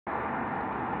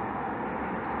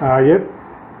Yep.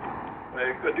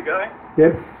 Good to go?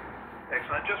 Yep.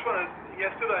 Excellent. Just wanted,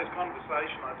 yesterday's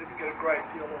conversation, I didn't get a great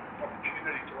deal of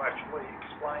opportunity to actually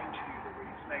explain to you the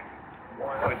reasoning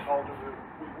why I told you that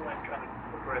we weren't going to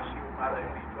progress your matter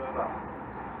any further.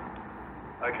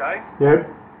 Okay? Yep.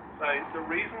 So the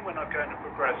reason we're not going to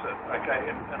progress it, okay,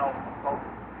 and I'll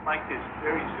make this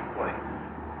very simply.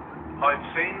 I've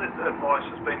seen that the advice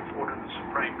has been forwarded to the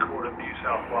Supreme Court of New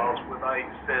South Wales where they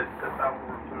said that they will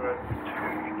refer it to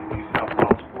the New South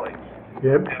Wales Police.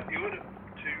 Yep. Now, if you were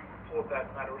to report that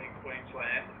matter in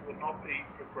Queensland, it would not be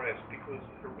progressed because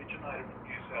it originated from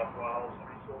New South Wales and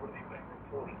has already been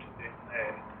reported to them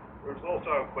there. There is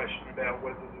also a question about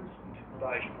whether there's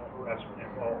intimidation or harassment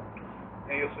involved.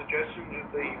 Now, you're suggesting that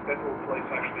the federal police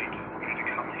actually told you to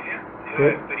come here.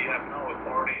 The AFB have no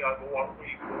authority over what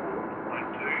we will or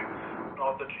won't do,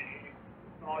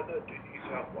 neither do New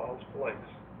South Wales Police.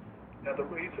 Now, the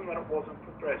reason that it wasn't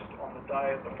progressed on the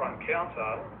day of the front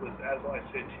counter was, as I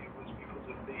said to you, was because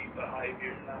of the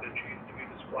behaviour and attitude you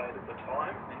displayed at the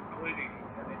time, including,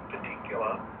 and in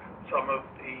particular, some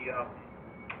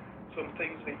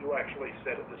things that you actually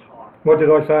said at the time. What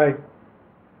did I say?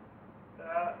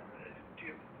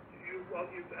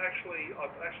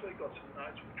 I've actually got some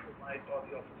notes which were made by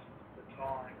the officers at the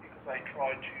time because they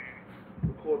tried to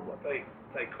record what they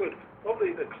could.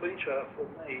 Probably the clincher for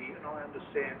me, and I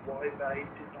understand why they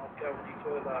did not go any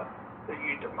further, that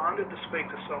you demanded to speak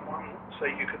to someone so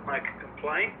you could make a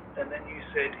complaint, and then you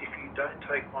said, if you don't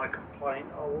take my complaint,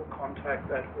 I will contact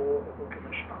that or the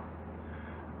Commissioner.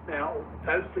 Now,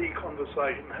 as the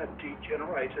conversation had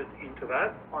degenerated into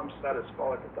that, I'm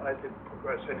satisfied that they didn't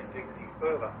progress anything any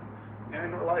further. Now,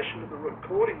 in relation to the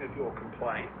recording of your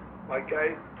complaint, I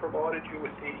provided you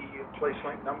with the police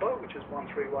link number, which is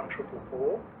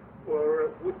 131444, where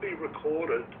it would be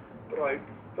recorded, but I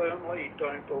firmly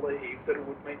don't believe that it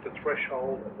would meet the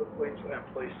threshold of the Queensland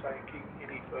Police taking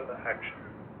any further action.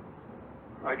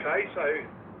 Okay, so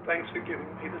thanks for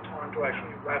giving me the time to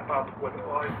actually wrap up what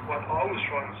I was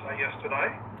trying to say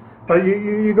yesterday. But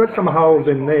you got some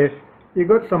holes in there. You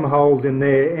got some holes in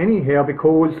there anyhow,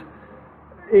 because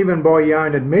even by your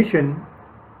own admission,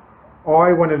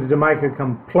 I wanted to make a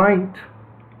complaint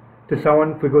to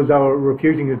someone because they were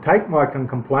refusing to take my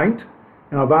complaint,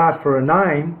 and I've asked for a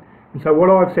name, and so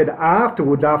what I've said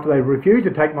afterwards, after they refused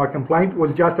to take my complaint,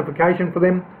 was justification for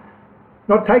them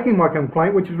not taking my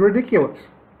complaint, which is ridiculous.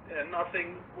 And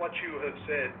nothing, what you have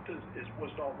said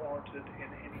was not warranted in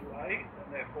any way, and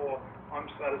therefore I'm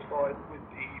satisfied with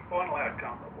the final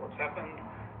outcome of what's happened,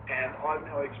 and I've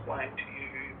now explained to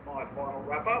you my final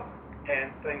wrap-up,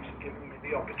 and thanks for giving me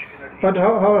the opportunity. But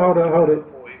hold it.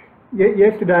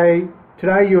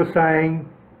 Today you're saying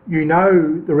you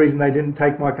know the reason they didn't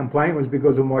take my complaint was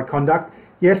because of my conduct.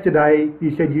 Yesterday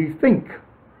you said you think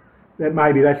that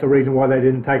maybe that's the reason why they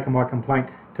didn't take my complaint.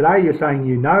 Today you're saying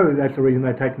you know that's the reason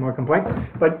they take my complaint.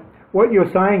 But what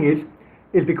you're saying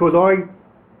is because I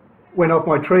went off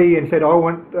my tree and said I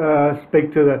want to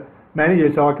speak to the manager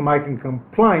so I can make a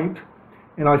complaint,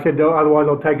 and I said otherwise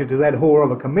I'll take it to that whore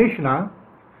of a commissioner,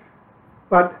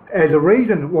 but as a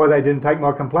reason why they didn't take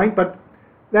my complaint. But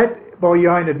that, by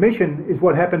your own admission, is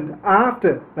what happened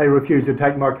after they refused to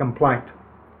take my complaint.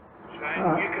 Shane,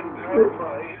 you can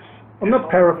paraphrase. I'm not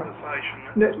paraphrasing.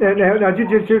 Now,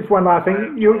 just one last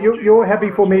thing. You're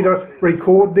happy for me to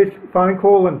record this phone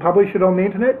call and publish it on the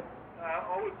internet?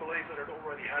 I would believe that it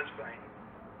already has been.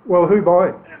 Well, who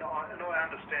by? And I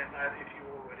understand that if you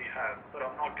already have, but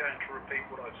I'm not going to repeat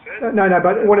what I've said. No,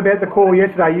 but what about the call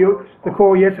yesterday?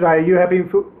 Are you happy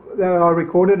that I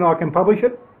recorded and I can publish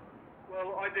it?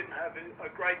 Well, I didn't have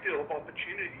a great deal of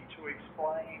opportunity to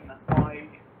explain my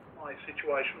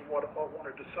situation, what I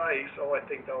wanted to say, so I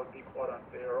think that would be quite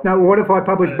unfair. Now, what if I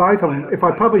publish both of them? If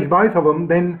I publish both of them,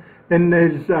 then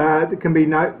there's there can be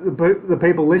the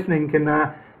people listening can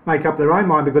make up their own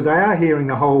mind because they are hearing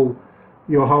your whole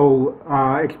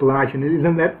explanation.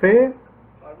 Isn't that fair?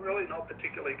 I'm really not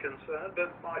particularly concerned,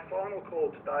 but my final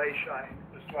call today, Shane,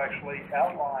 was to actually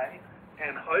outline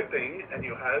and hoping, and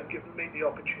you have given me the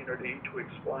opportunity to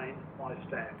explain my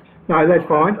stance. No, that's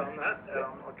fine. I've done that, and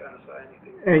I'm not going to say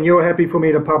anything. And you're happy for me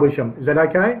to publish them? Is that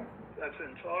okay? That's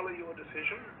entirely your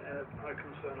decision, and it's no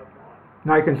concern of mine.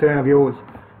 No concern of yours.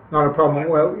 Not a problem.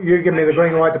 Well, you give me the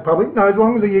green light to publish. No, as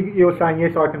long as you're saying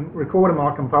yes, I can record them,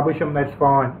 I can publish them. That's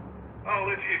fine. Oh,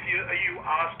 are you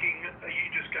asking? Are you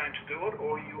just going to do it,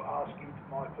 or are you asking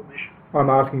for my permission? I'm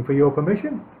asking for your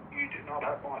permission. You do not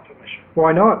have my permission.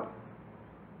 Why not?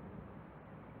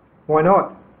 Why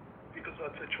not? Because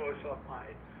that's a choice I've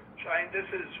made. Shane, this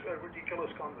is a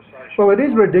ridiculous conversation. Well, it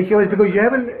is ridiculous because you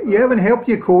haven't helped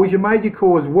your cause. You made your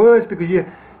cause worse because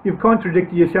you've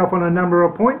contradicted yourself on a number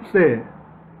of points there.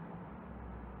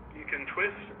 You can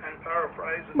twist and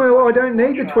paraphrase. Well, I don't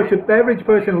need to twist it. The average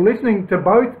person listening to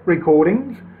both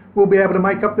recordings will be able to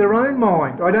make up their own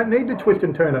mind. I don't need to twist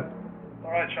and turn it.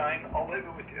 All right, Shane, I'll leave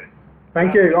it with you.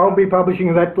 Thank you. I'll be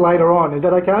publishing that later on. Is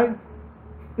that okay?